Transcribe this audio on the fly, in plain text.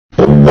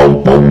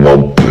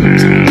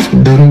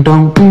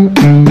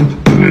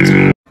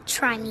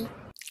Try me.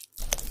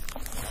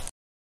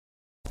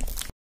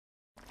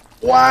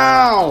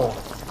 Wow!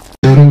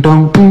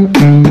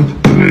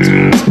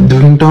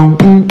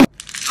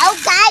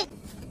 Okay.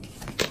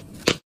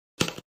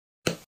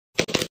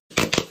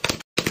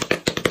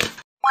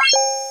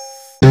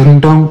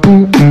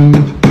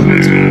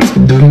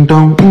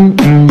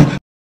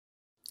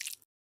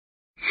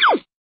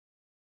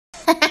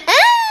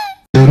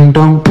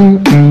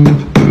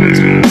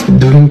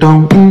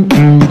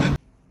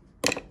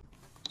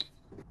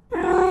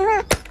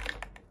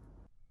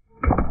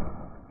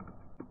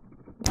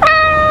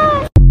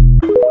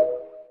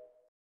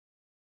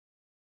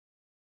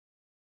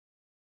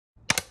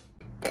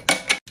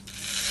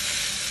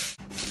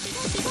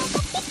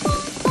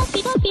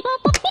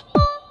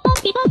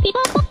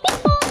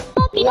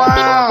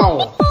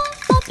 Wow!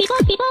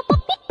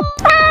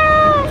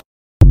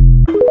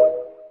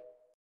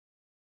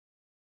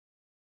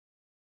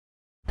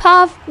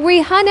 Puff,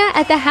 Rihanna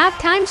at the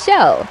halftime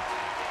show.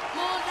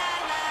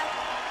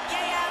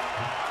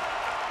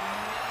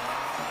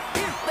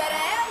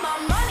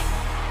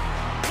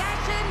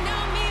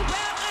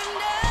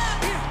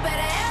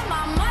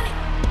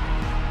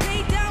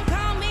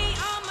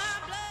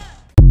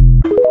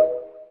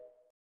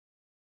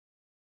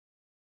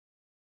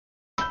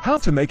 How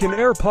to make an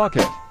air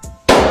pocket.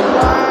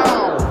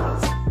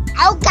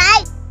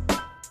 Okay.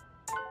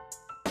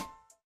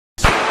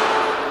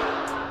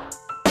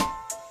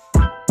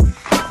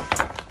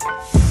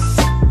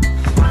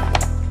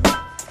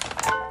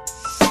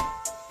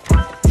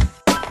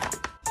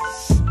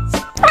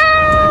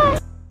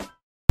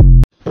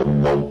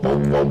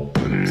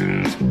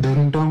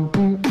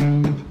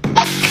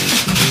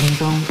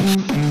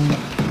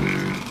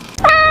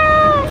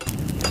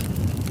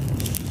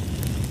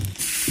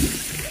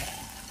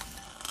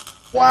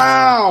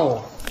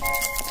 Wow!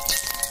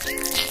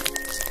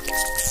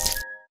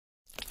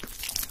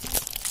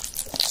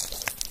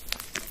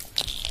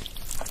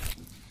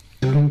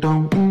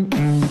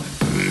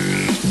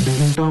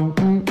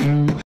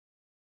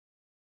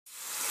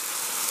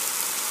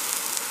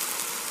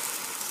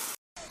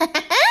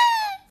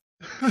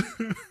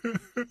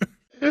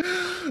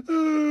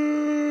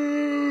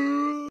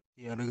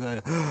 The other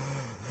guy.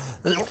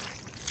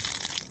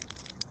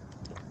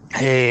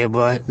 Hey,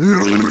 boy.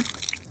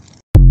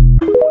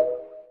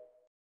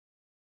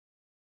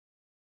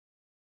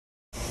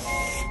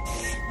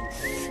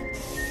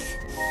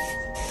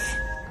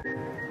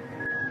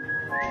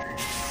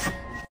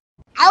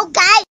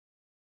 Okay.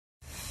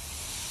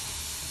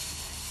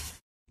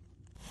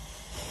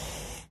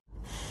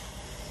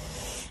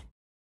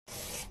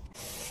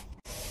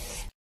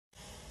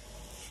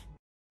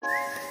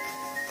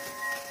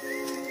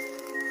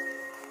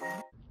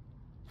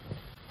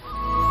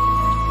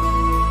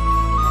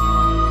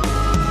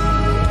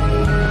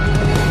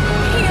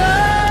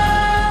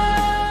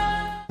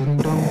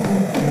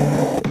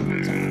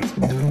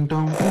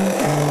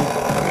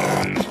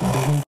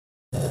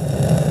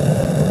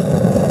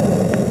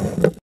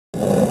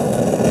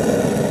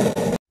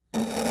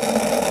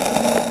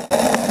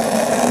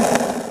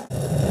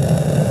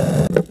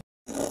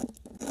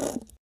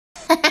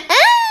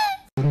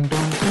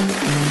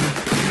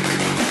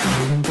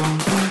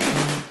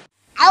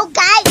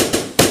 Okay.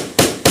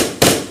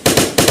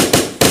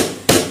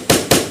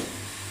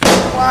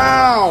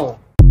 Wow!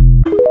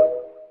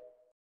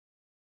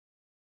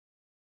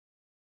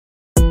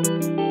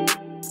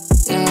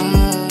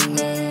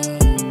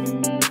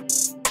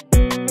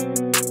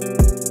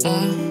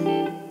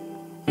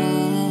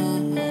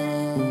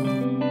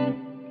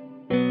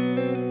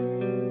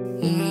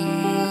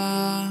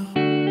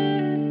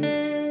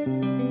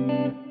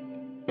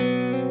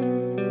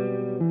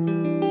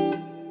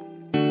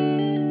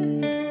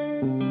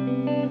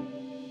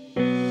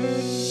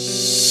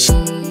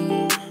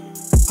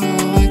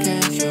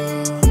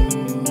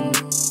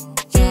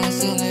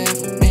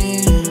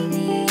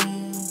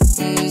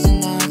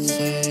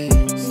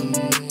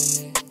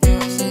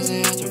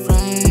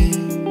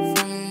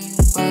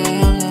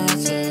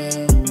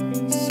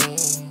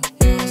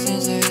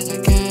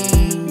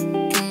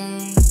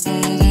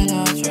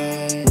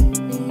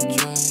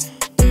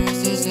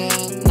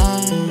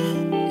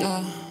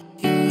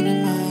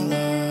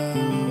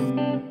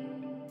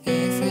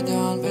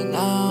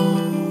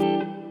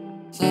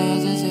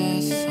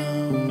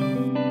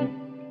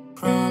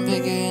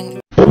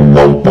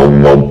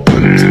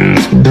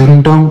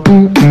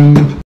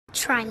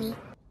 Try me.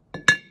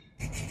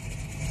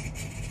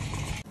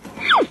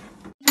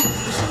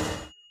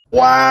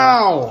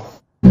 Wow!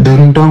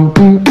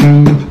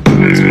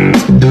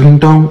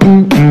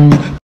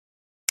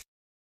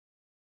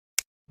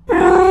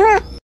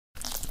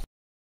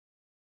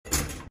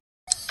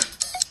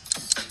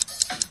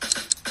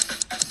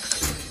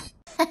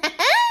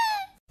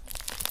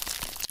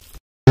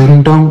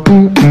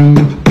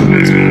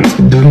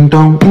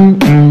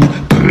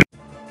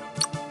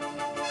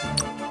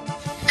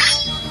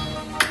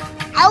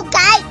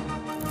 Okay.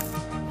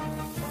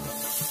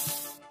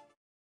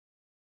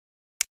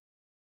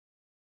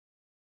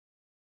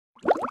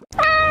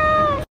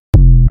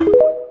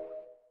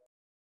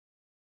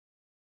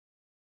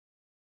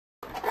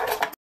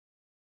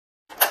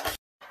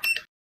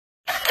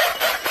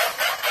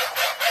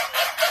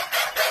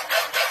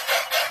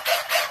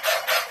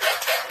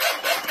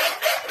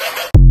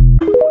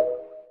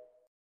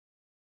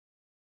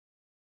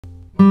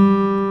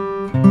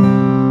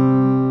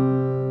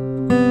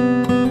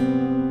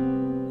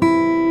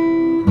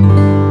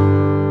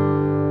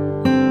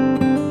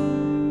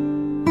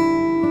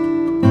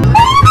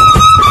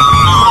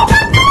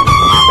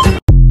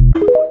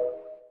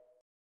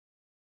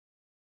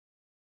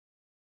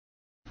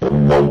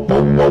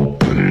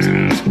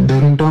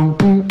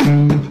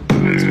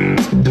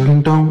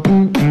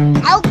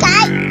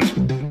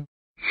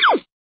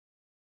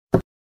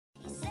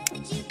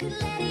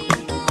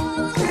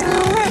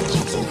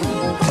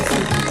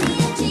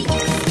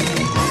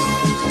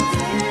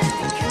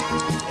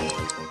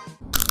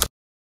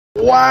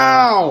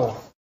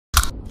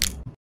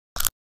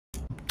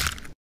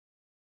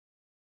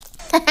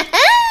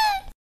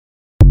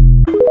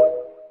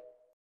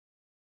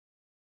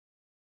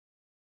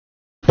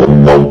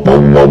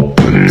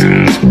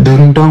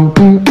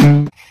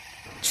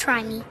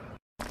 Try me.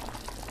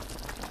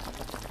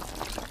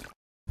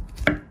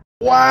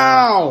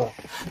 Wow!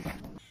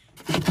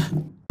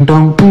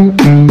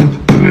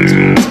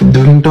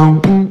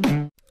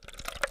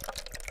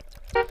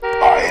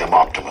 I am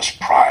Optimus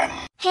Prime.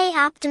 Hey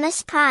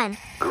Optimus Prime.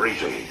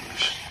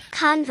 Greetings.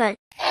 Convert.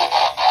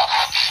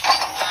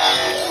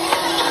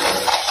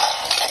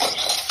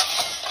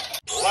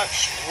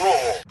 Let's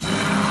roll.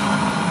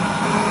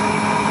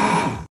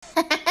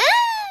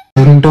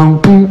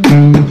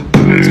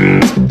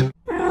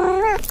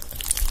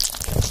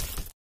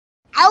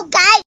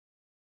 Okay.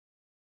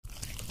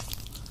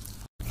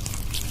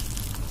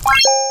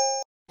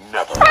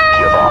 Never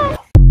give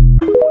up.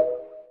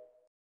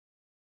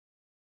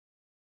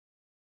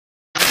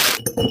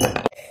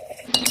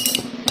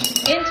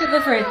 Into the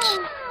fridge.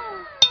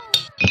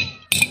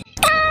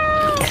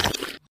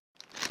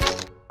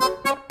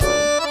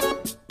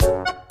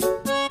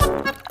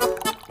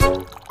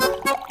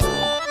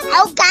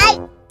 Okay.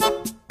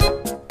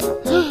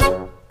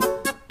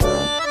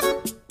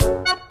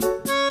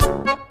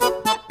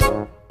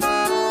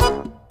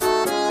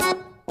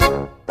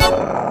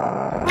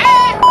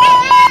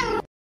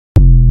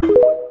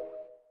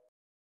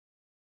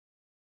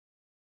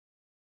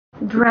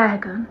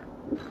 Dragon.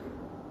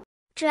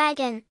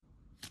 Dragon.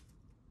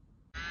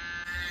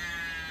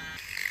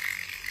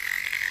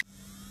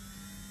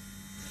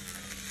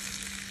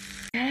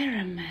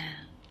 Caramel.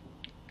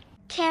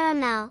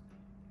 Caramel.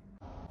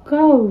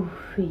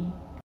 Coffee.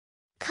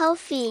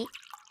 Coffee.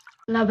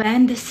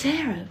 Lavender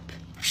syrup.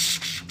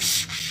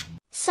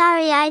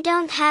 Sorry, I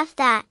don't have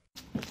that.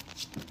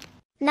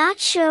 Not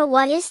sure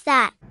what is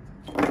that.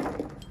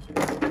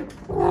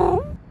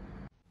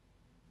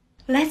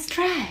 Let's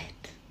try it.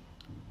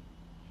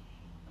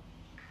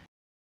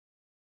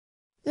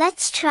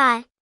 Let's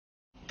try.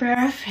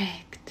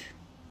 Perfect.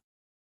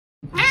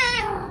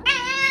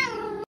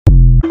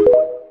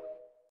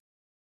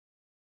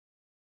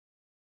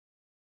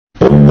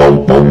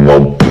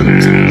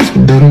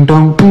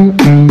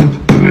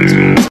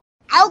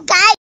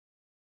 Okay.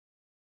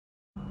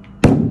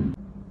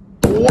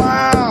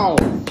 Wow!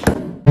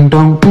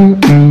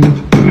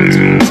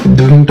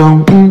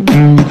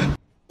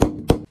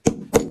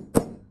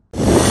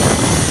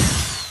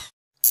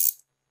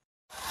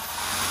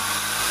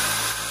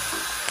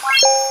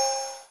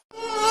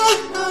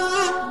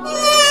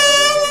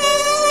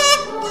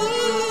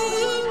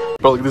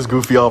 Bro, look at this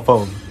goofy off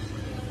phone.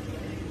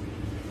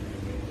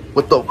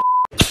 What the f?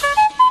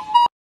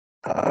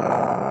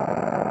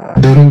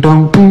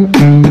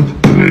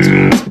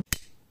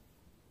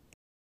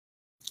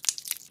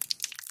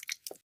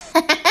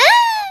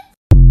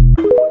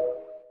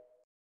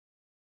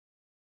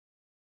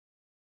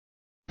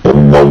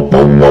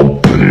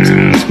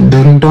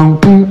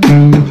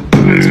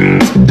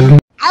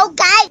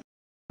 Okay.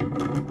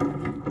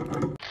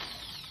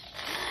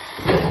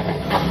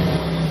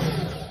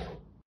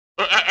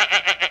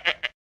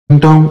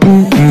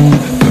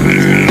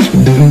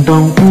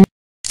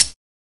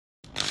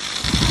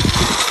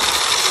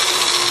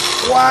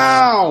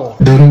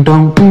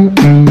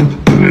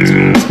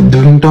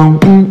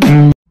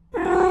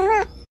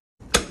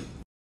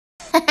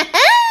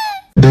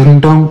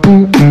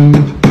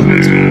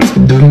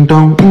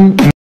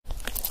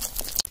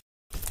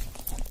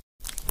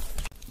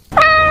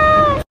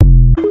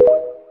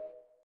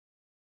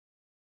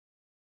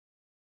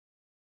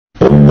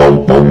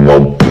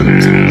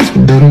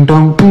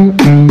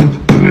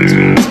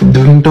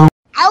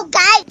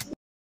 Okay.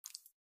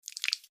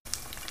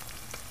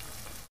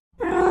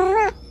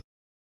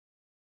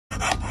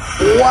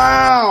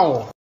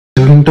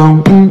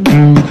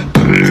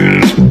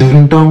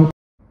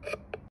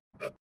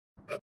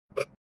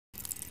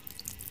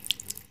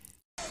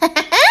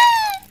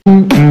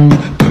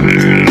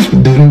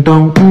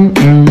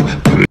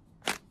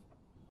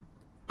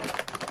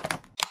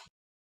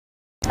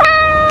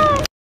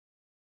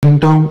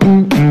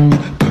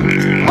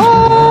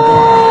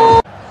 Wow!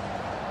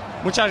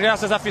 Muchas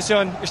gracias,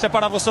 afición. Este es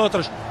para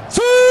vosotros.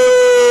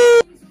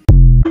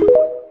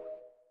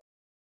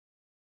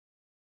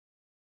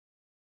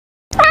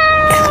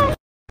 I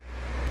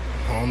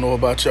don't know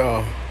about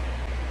y'all,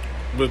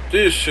 but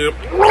this ship.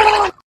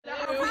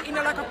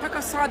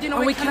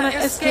 And we cannot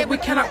escape, we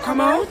cannot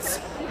come out.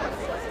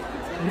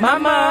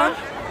 Mama!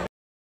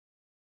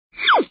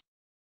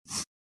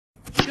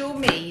 Show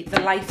me the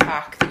life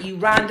hack that you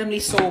randomly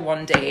saw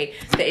one day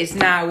that is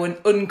now an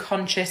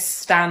unconscious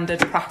standard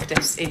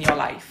practice in your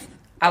life.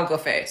 I'll go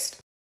first.